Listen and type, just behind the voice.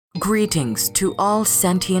Greetings to all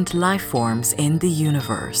sentient life forms in the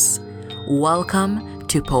universe. Welcome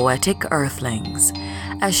to Poetic Earthlings,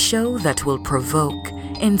 a show that will provoke,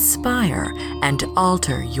 inspire, and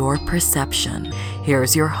alter your perception.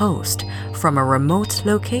 Here's your host from a remote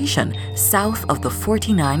location south of the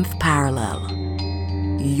 49th parallel,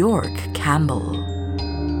 York Campbell.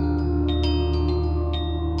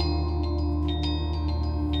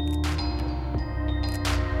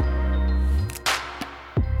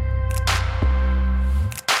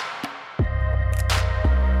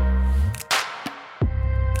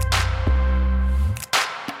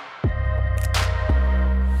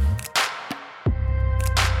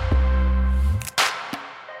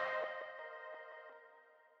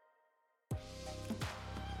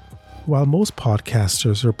 While most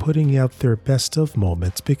podcasters are putting out their best of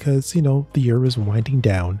moments because, the year is winding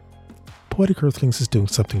down, Poetic Earthlings is doing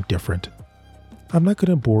something different. I'm not going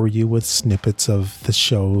to bore you with snippets of the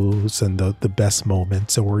shows and the best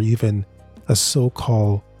moments or even a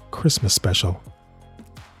so-called Christmas special.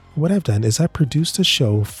 What I've done is I produced a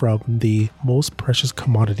show from the Most Precious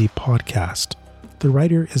Commodity podcast. The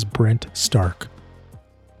writer is Brent Stark.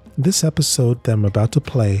 This episode that I'm about to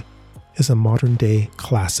play is a modern-day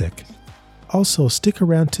classic. Also, stick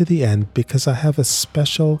around to the end because I have a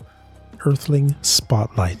special Earthling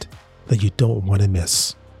spotlight that you don't want to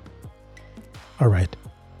miss. Alright,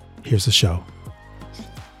 here's the show.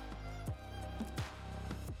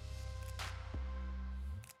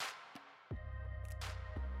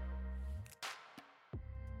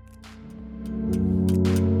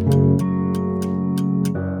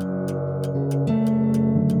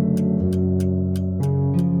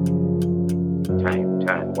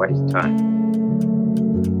 Time, what is time?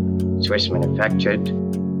 Swiss manufactured,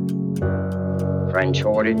 French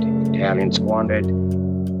hoarded, Italian squandered.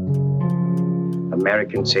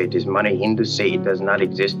 Americans say it is money, Hindus say it does not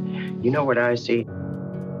exist. You know what I see?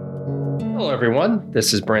 Hello everyone,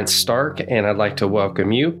 this is Brent Stark, and I'd like to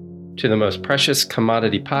welcome you to the Most Precious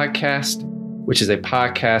Commodity podcast, which is a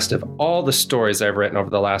podcast of all the stories I've written over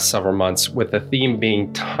the last several months, with the theme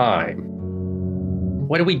being time.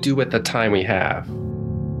 What do we do with the time we have?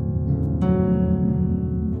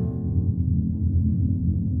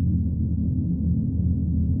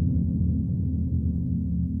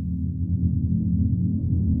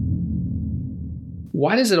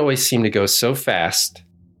 Why does it always seem to go so fast?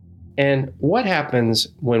 And what happens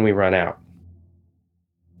when we run out?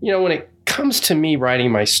 When it comes to me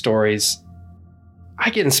writing my stories, I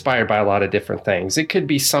get inspired by a lot of different things. It could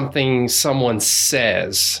be something someone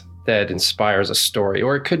says that inspires a story,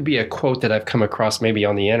 or it could be a quote that I've come across maybe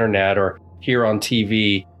on the internet or here on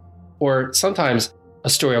TV, or sometimes a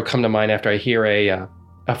story will come to mind after I hear a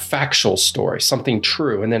factual story, something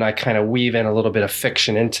true, and then I kind of weave in a little bit of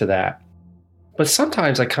fiction into that. But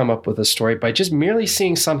sometimes I come up with a story by just merely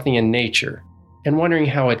seeing something in nature and wondering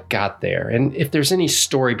how it got there and if there's any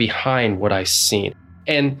story behind what I've seen.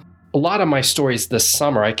 And a lot of my stories this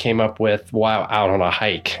summer I came up with while out on a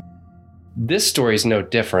hike. This story is no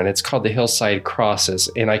different. It's called The Hillside Crosses,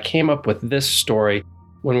 and I came up with this story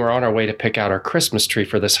when we're on our way to pick out our Christmas tree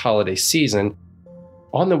for this holiday season.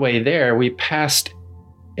 On the way there, we passed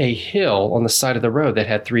a hill on the side of the road that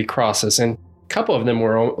had 3 crosses, and a couple of them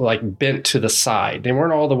were bent to the side. They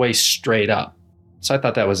weren't all the way straight up. So I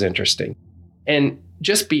thought that was interesting. And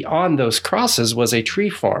just beyond those crosses was a tree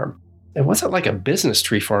farm. It wasn't like a business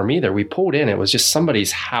tree farm either. We pulled in, it was just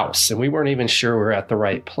somebody's house, and we weren't even sure we were at the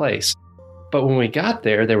right place. But when we got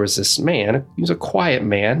there, there was this man. He was a quiet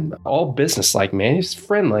man, all business-like man. He was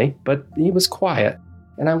friendly, but he was quiet.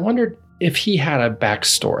 And I wondered if he had a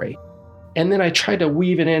backstory. And then I tried to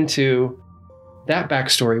weave it into that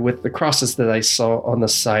backstory with the crosses that I saw on the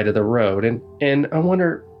side of the road. And I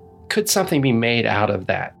wonder, could something be made out of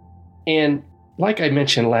that? And like I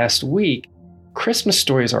mentioned last week, Christmas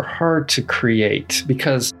stories are hard to create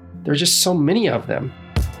because there are just so many of them.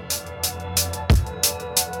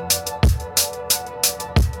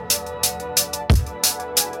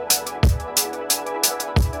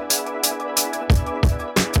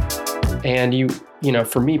 And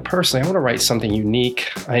for me personally, I want to write something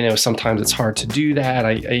unique. I know sometimes it's hard to do that.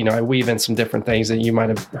 I weave in some different things that you might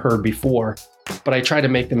have heard before, but I try to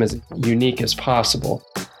make them as unique as possible.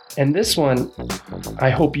 And this one, I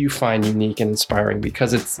hope you find unique and inspiring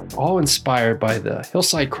because it's all inspired by the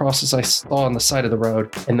hillside crosses I saw on the side of the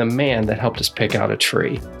road and the man that helped us pick out a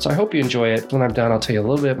tree. So I hope you enjoy it. When I'm done, I'll tell you a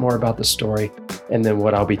little bit more about the story and then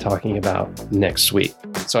what I'll be talking about next week.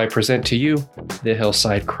 So I present to you the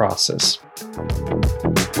Hillside Crosses.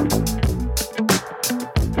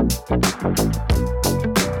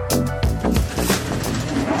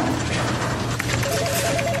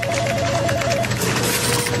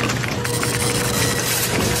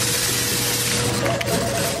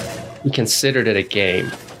 He considered it a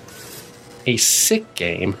game. A sick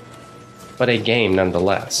game, but a game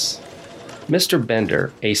nonetheless. Mr.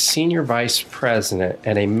 Bender, a senior vice president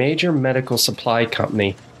at a major medical supply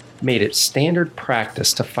company, made it standard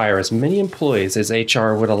practice to fire as many employees as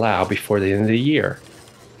HR would allow before the end of the year,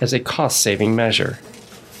 as a cost-saving measure.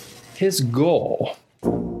 His goal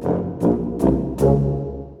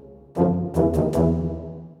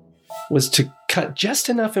was to cut just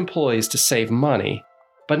enough employees to save money,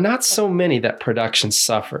 but not so many that production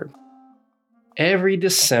suffered. Every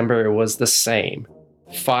December it was the same.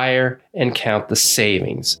 Fire and count the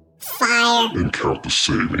savings. Fire and count the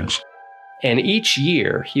savings. And each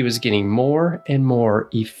year he was getting more and more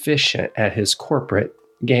efficient at his corporate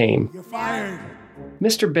game. You're fired.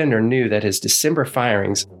 Mr. Bender knew that his December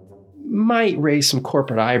firings might raise some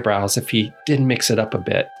corporate eyebrows if he didn't mix it up a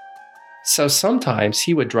bit. So sometimes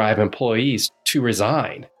he would drive employees to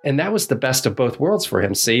resign. And that was the best of both worlds for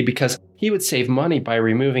him, see, because he would save money by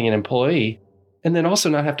removing an employee and then also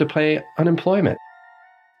not have to pay unemployment.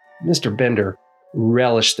 Mr. Bender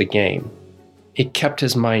relished the game. It kept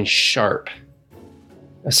his mind sharp,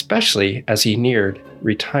 especially as he neared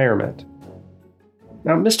retirement.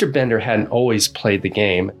 Now, Mr. Bender hadn't always played the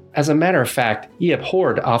game. As a matter of fact, he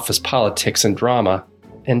abhorred office politics and drama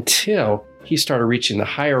until he started reaching the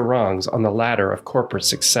higher rungs on the ladder of corporate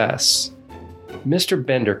success. Mr.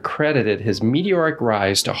 Bender credited his meteoric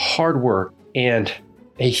rise to hard work and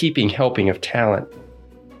a heaping helping of talent.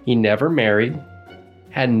 He never married,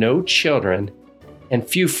 had no children, and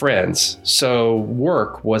few friends, so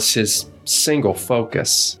work was his single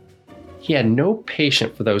focus. He had no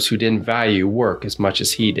patience for those who didn't value work as much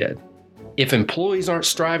as he did. If employees aren't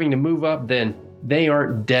striving to move up, then they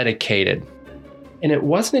aren't dedicated. And it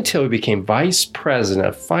wasn't until he became vice president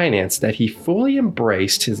of finance that he fully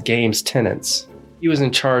embraced his game's tenets. He was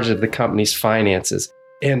in charge of the company's finances,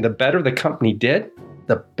 and the better the company did,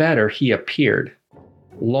 the better he appeared.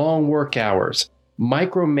 Long work hours,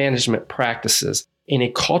 micromanagement practices, and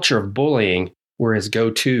a culture of bullying were his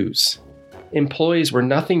go-tos. Employees were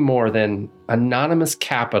nothing more than anonymous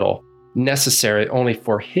capital necessary only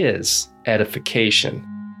for his edification.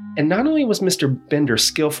 And not only was Mr. Bender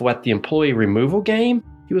skillful at the employee removal game,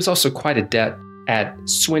 he was also quite adept at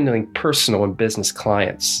swindling personal and business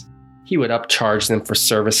clients. He would upcharge them for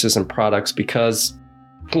services and products because,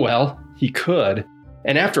 well, he could.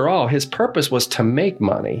 And after all, his purpose was to make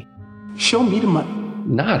money. Show me the money.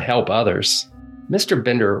 Not help others. Mr.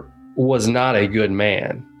 Bender was not a good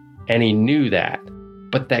man, and he knew that.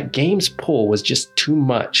 But that game's pull was just too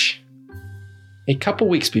much. A couple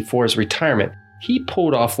weeks before his retirement, he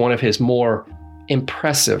pulled off one of his more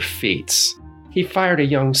impressive feats. He fired a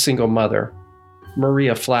young single mother,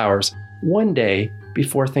 Maria Flowers, one day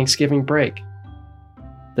before Thanksgiving break.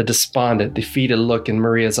 The despondent, defeated look in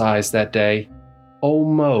Maria's eyes that day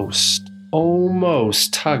almost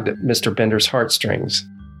tugged at Mr. Bender's heartstrings,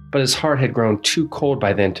 but his heart had grown too cold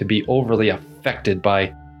by then to be overly affected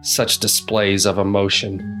by such displays of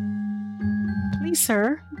emotion. Please,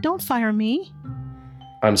 sir, don't fire me.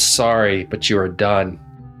 I'm sorry, but you are done.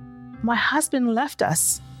 My husband left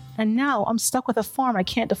us, and now I'm stuck with a farm I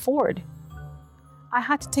can't afford. I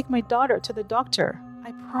had to take my daughter to the doctor.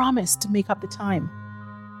 I promised to make up the time.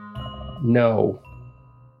 No.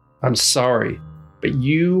 I'm sorry, but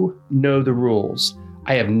you know the rules.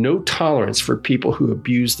 I have no tolerance for people who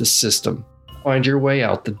abuse the system. Find your way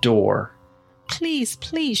out the door. Please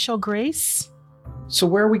show grace. So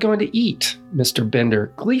where are we going to eat? Mr.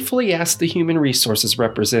 Bender gleefully asked the human resources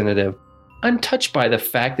representative, untouched by the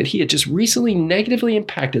fact that he had just recently negatively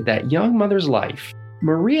impacted that young mother's life.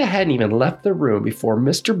 Maria hadn't even left the room before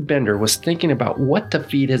Mr. Bender was thinking about what to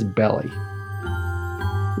feed his belly.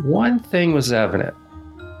 One thing was evident.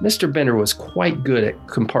 Mr. Bender was quite good at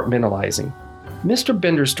compartmentalizing. Mr.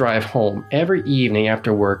 Bender's drive home every evening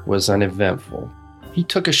after work was uneventful. He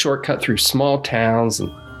took a shortcut through small towns and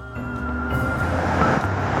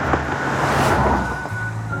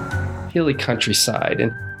hilly countryside,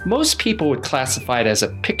 and most people would classify it as a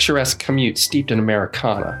picturesque commute steeped in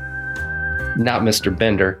Americana. Not Mr.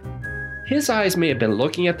 Bender. His eyes may have been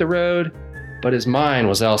looking at the road, but his mind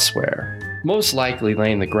was elsewhere, most likely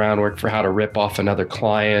laying the groundwork for how to rip off another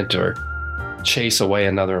client or chase away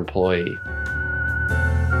another employee.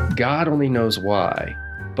 God only knows why,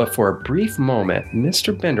 but for a brief moment,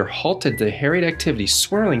 Mr. Bender halted the harried activity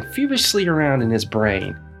swirling feverishly around in his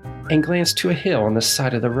brain and glanced to a hill on the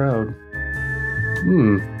side of the road.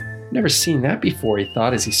 Never seen that before, he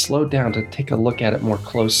thought as he slowed down to take a look at it more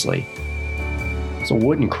closely. It was a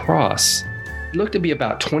wooden cross. It looked to be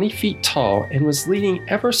about 20 feet tall and was leaning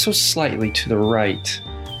ever so slightly to the right.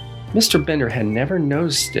 Mr. Bender had never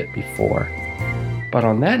noticed it before, but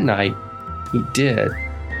on that night, he did.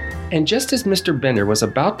 And just as Mr. Bender was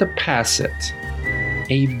about to pass it,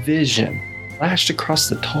 a vision flashed across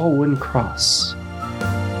the tall wooden cross.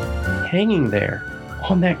 Hanging there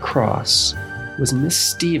on that cross was Miss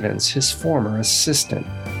Stevens, his former assistant.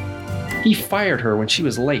 He fired her when she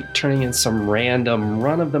was late, turning in some random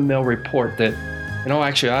run-of-the-mill report that, in all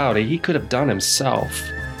actuality, he could have done himself.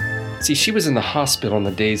 See, she was in the hospital in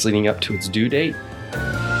the days leading up to its due date.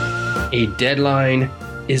 A deadline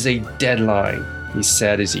is a deadline, he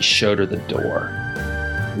said as he showed her the door.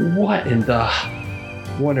 What in the...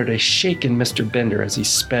 wondered a shaken Mr. Bender as he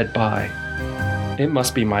sped by. It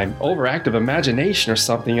must be my overactive imagination or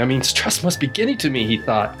something. I mean, stress must be getting to me, he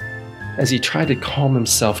thought, as he tried to calm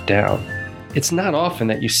himself down. It's not often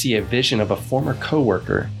that you see a vision of a former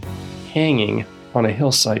coworker hanging on a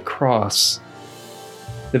hillside cross.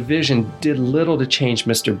 The vision did little to change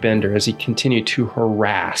Mr. Bender as he continued to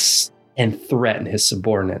harass and threaten his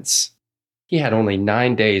subordinates. He had only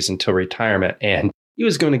 9 days until retirement, and he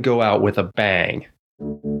was going to go out with a bang.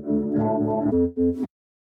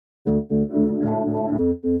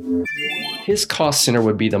 His cost center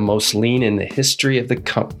would be the most lean in the history of the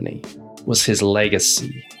company, was his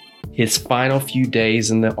legacy. His final few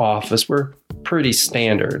days in the office were pretty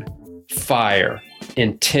standard. Fire,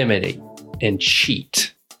 intimidate, and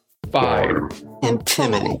cheat. Fire,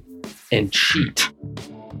 intimidate, and cheat.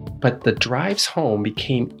 But the drives home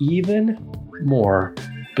became even more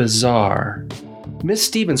bizarre. Miss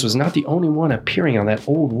Stevens was not the only one appearing on that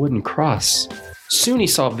old wooden cross. Soon he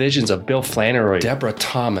saw visions of Bill Flannery, Deborah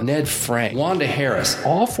Thomas, Ned Frank, Wanda Harris,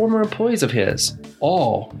 all former employees of his,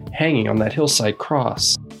 all hanging on that hillside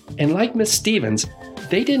cross. And like Miss Stevens,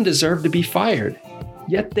 they didn't deserve to be fired.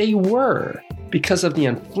 Yet they were, because of the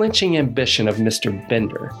unflinching ambition of Mr.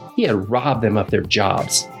 Bender. He had robbed them of their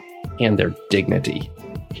jobs and their dignity.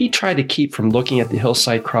 He tried to keep from looking at the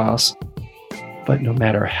hillside cross, but no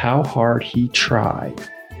matter how hard he tried,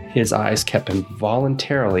 his eyes kept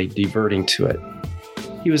involuntarily diverting to it.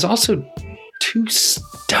 He was also too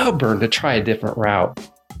stubborn to try a different route.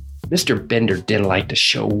 Mr. Bender didn't like to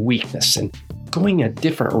show weakness, and going a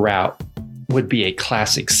different route would be a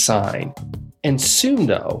classic sign. And soon,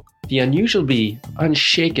 though, the unusually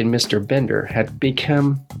unshaken Mr. Bender had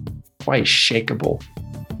become quite shakeable.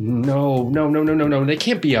 No, they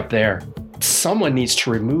can't be up there. Someone needs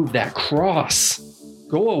to remove that cross.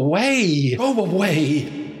 Go away!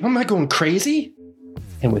 Am I going crazy?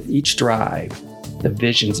 And with each drive, the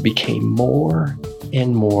visions became more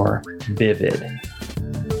and more vivid.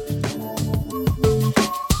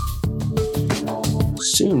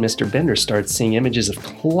 Soon, Mr. Bender started seeing images of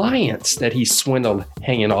clients that he swindled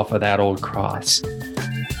hanging off of that old cross.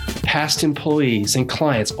 Past employees and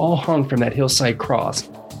clients all hung from that hillside cross.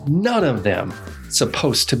 None of them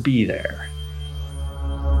supposed to be there.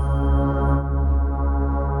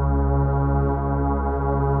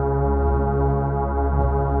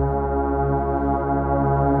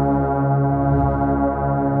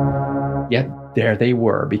 Yet there they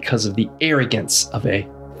were because of the arrogance of a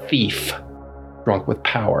thief drunk with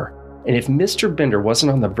power. And if Mr. Bender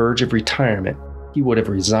wasn't on the verge of retirement, he would have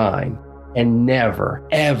resigned and never,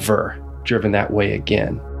 ever driven that way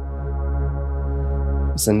again.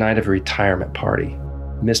 It was the night of a retirement party,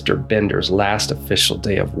 Mr. Bender's last official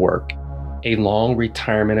day of work. A long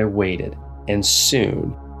retirement awaited, and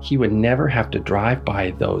soon he would never have to drive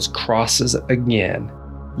by those crosses again.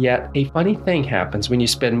 Yet, a funny thing happens when you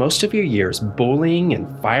spend most of your years bullying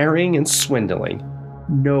and firing and swindling.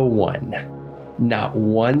 No one, not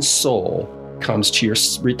one soul, comes to your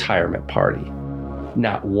retirement party.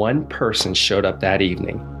 Not one person showed up that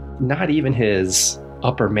evening, not even his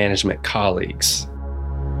upper management colleagues.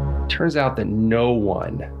 Turns out that no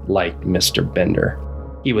one liked Mr. Bender.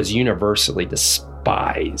 He was universally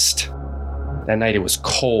despised. That night it was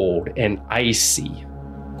cold and icy,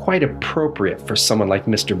 quite appropriate for someone like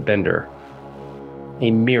Mr. Bender.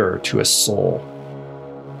 A mirror to his soul.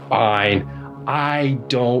 Fine, I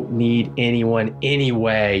don't need anyone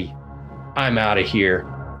anyway. I'm out of here.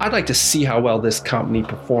 I'd like to see how well this company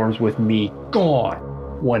performs with me gone.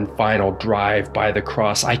 One final drive by the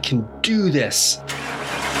cross. I can do this.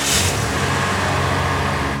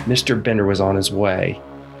 Mr. Bender was on his way,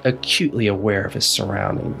 acutely aware of his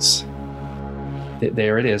surroundings.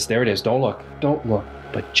 There it is. Don't look.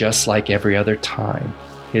 But just like every other time,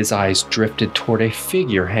 his eyes drifted toward a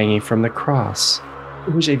figure hanging from the cross.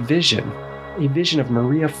 It was a vision of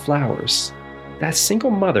Maria Flowers, that single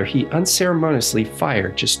mother he unceremoniously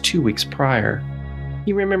fired just 2 weeks prior.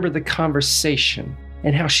 He remembered the conversation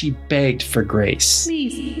and how she begged for grace.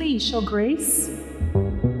 Please show grace.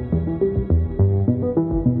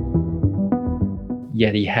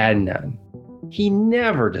 yet he had none. He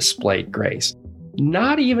never displayed grace,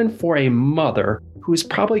 not even for a mother who was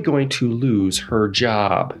probably going to lose her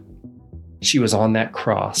job. She was on that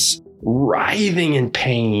cross, writhing in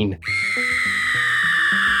pain.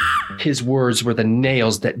 His words were the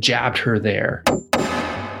nails that jabbed her there.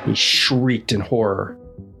 He shrieked in horror.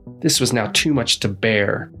 This was now too much to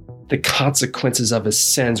bear. The consequences of his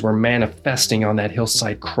sins were manifesting on that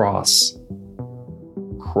hillside cross.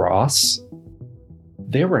 Cross?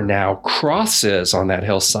 There were now crosses on that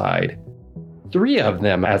hillside. 3 of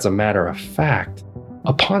them, as a matter of fact.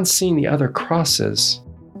 Upon seeing the other crosses,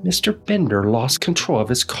 Mr. Bender lost control of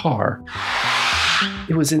his car.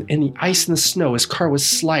 It was in the ice and the snow. His car was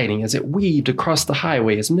sliding as it weaved across the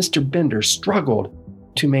highway as Mr. Bender struggled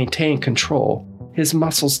to maintain control. His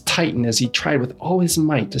muscles tightened as he tried with all his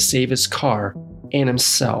might to save his car and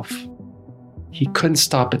himself. He couldn't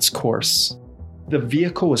stop its course. The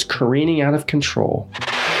vehicle was careening out of control,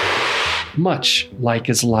 much like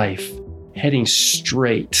his life, heading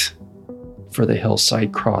straight for the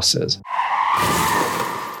hillside crosses.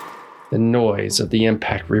 The noise of the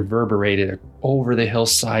impact reverberated over the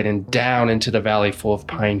hillside and down into the valley full of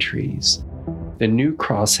pine trees. The new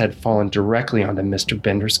cross had fallen directly onto Mr.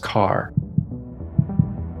 Bender's car.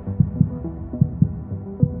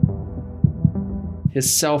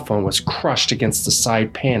 His cell phone was crushed against the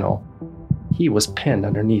side panel. He was pinned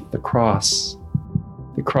underneath the cross.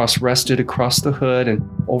 The cross rested across the hood and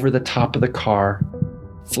over the top of the car.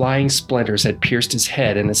 Flying splinters had pierced his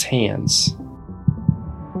head and his hands.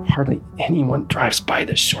 Hardly anyone drives by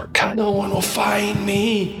this shortcut. No one will find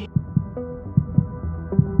me.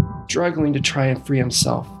 Struggling to try and free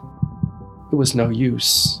himself. It was no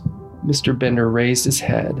use. Mr. Bender raised his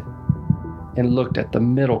head and looked at the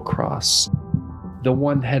middle cross, the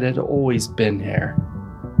one that had always been there.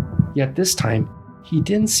 Yet this time, he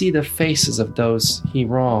didn't see the faces of those he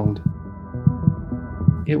wronged.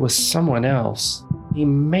 It was someone else, a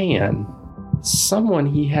man, someone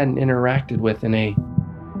he hadn't interacted with in a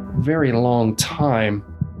very long time,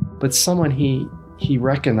 but someone he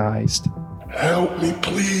recognized. Help me,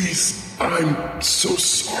 please. I'm so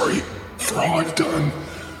sorry for all I've done.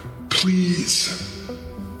 Please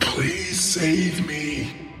save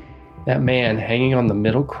me. That man hanging on the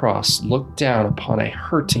middle cross looked down upon a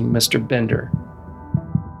hurting Mr. Bender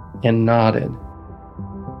and nodded.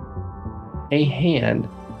 A hand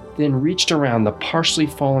then reached around the partially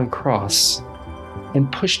fallen cross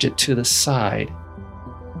and pushed it to the side.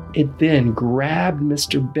 It then grabbed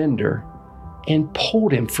Mr. Bender and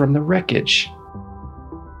pulled him from the wreckage.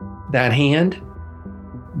 That hand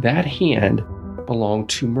belonged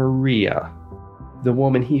to Maria, the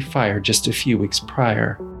woman he fired just a few weeks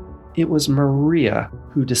prior. It was Maria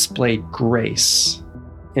who displayed grace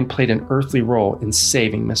and played an earthly role in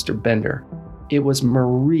saving Mr. Bender. It was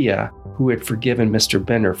Maria who had forgiven Mr.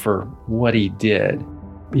 Bender for what he did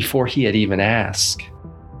before he had even asked.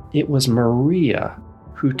 It was Maria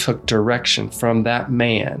who took direction from that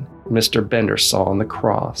man Mr. Bender saw on the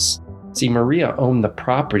cross. See, Maria owned the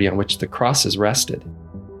property on which the crosses rested.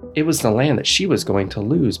 It was the land that she was going to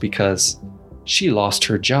lose because she lost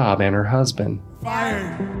her job and her husband.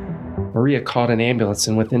 Fire! Maria called an ambulance,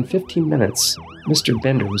 and within 15 minutes, Mr.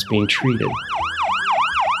 Bender was being treated.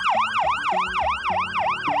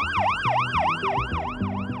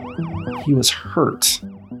 He was hurt,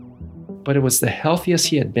 but it was the healthiest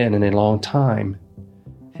he had been in a long time.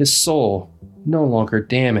 His soul no longer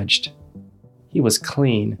damaged. He was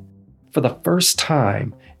clean. For the first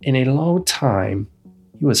time in a long time,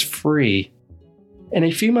 he was free. And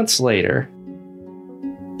a few months later,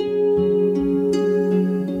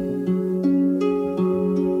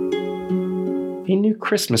 a new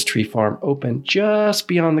Christmas tree farm opened just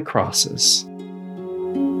beyond the crosses.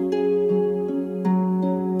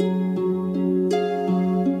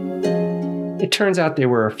 It turns out there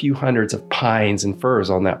were a few hundreds of pines and firs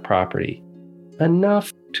on that property,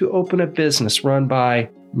 enough to open a business run by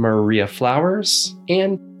Maria Flowers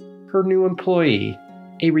and her new employee,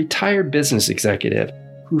 a retired business executive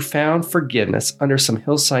who found forgiveness under some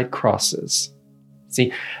hillside crosses.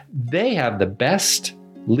 See, they have the best,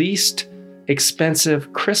 least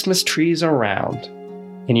expensive Christmas trees around.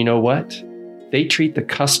 And you know what? They treat the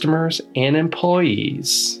customers and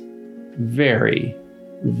employees very,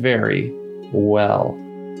 very well.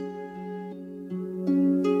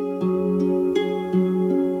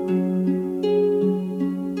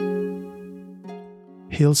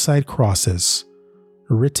 Hillside Crosses,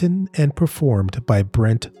 written and performed by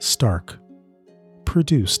Brent Stark,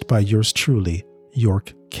 produced by yours truly,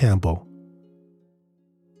 York Campbell.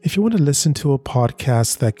 If you want to listen to a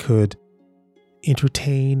podcast that could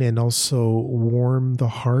entertain and also warm the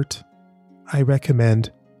heart, I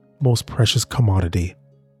recommend Most Precious Commodity.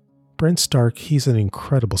 Brent Stark, he's an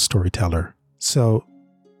incredible storyteller. So,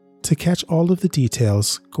 to catch all of the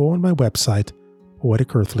details, go on my website,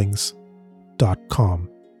 poeticearthlings.com.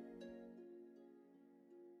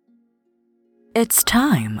 It's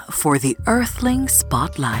time for the Earthling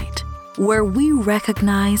Spotlight, where we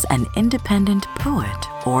recognize an independent poet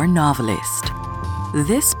or novelist.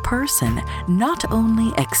 This person not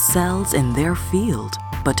only excels in their field,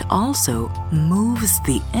 but also moves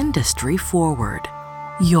the industry forward.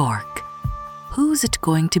 York, who's it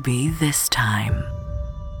going to be this time?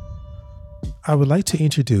 I would like to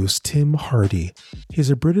introduce Tim Hardy.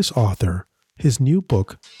 He's a British author. His new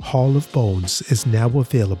book, Hall of Bones, is now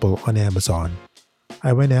available on Amazon.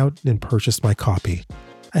 I went out and purchased my copy.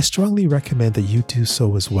 I strongly recommend that you do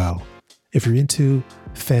so as well. If you're into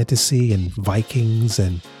fantasy and Vikings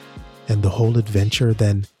and the whole adventure,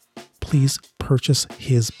 then please purchase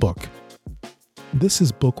his book. This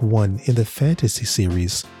is book 1 in the fantasy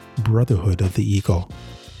series, Brotherhood of the Eagle.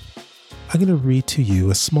 I'm going to read to you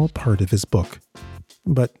a small part of his book.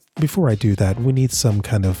 But before I do that, we need some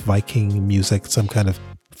kind of Viking music, some kind of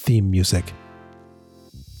theme music.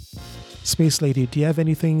 Space Lady, do you have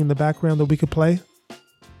anything in the background that we could play?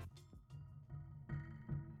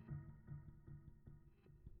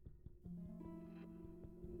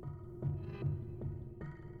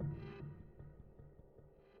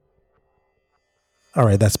 All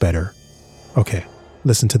right, that's better. Okay,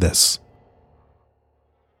 listen to this.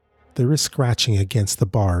 There is scratching against the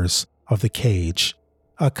bars of the cage,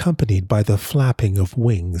 accompanied by the flapping of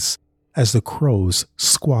wings as the crows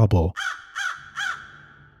squabble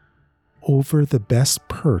over the best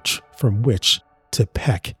perch from which to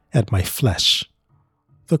peck at my flesh.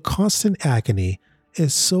 The constant agony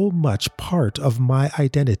is so much part of my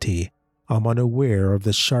identity, I'm unaware of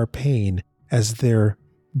the sharp pain as their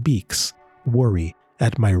beaks worry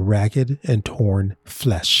at my ragged and torn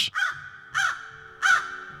flesh.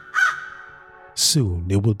 Soon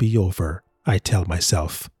it will be over, I tell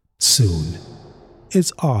myself. Soon.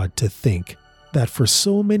 It's odd to think that for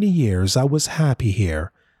so many years I was happy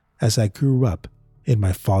here as I grew up in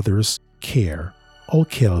my father's care.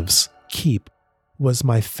 Oakilves Keep was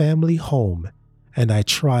my family home, and I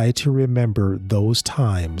try to remember those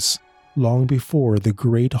times long before the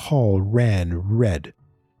great hall ran red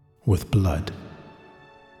with blood.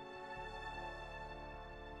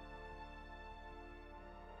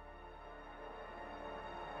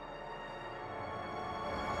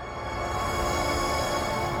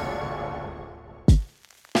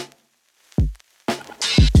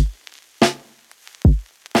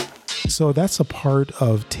 So that's a part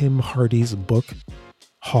of Tim Hardy's book,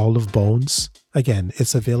 Hall of Bones. Again,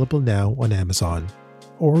 it's available now on Amazon.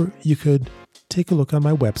 Or you could take a look on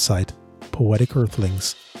my website,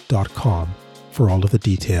 poeticearthlings.com, for all of the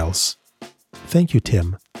details. Thank you,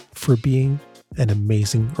 Tim, for being an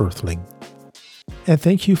amazing earthling. And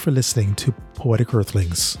thank you for listening to Poetic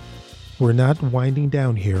Earthlings. We're not winding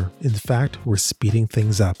down here. In fact, we're speeding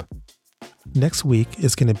things up. Next week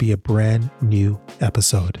is going to be a brand new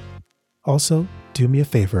episode. Also, do me a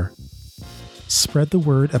favor. Spread the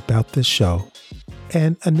word about this show.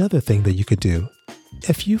 And another thing that you could do,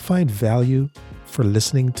 if you find value for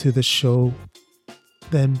listening to the show,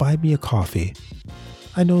 then buy me a coffee.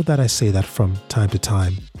 I know that I say that from time to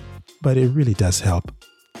time, but it really does help.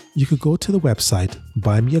 You could go to the website,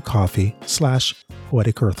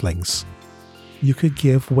 buymeacoffee.com/Poetic Earthlings. You could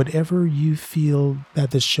give whatever you feel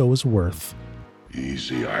that the show is worth.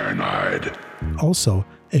 Easy, Ironhide. Also,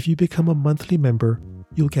 if you become a monthly member,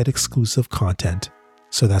 you'll get exclusive content.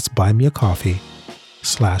 So that's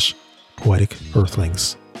buymeacoffee.com/Poetic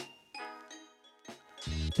Earthlings.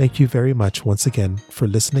 Thank you very much once again for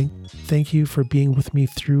listening. Thank you for being with me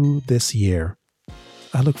through this year.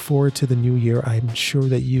 I look forward to the new year. I'm sure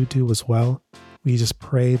that you do as well. We just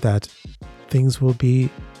pray that things will be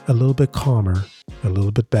a little bit calmer, a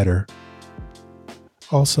little bit better.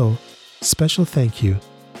 Also, special thank you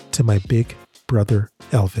to my big brother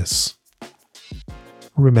Elvis.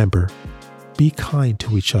 Remember, be kind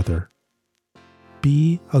to each other.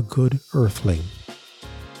 Be a good earthling.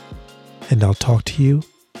 And I'll talk to you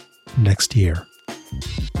next year.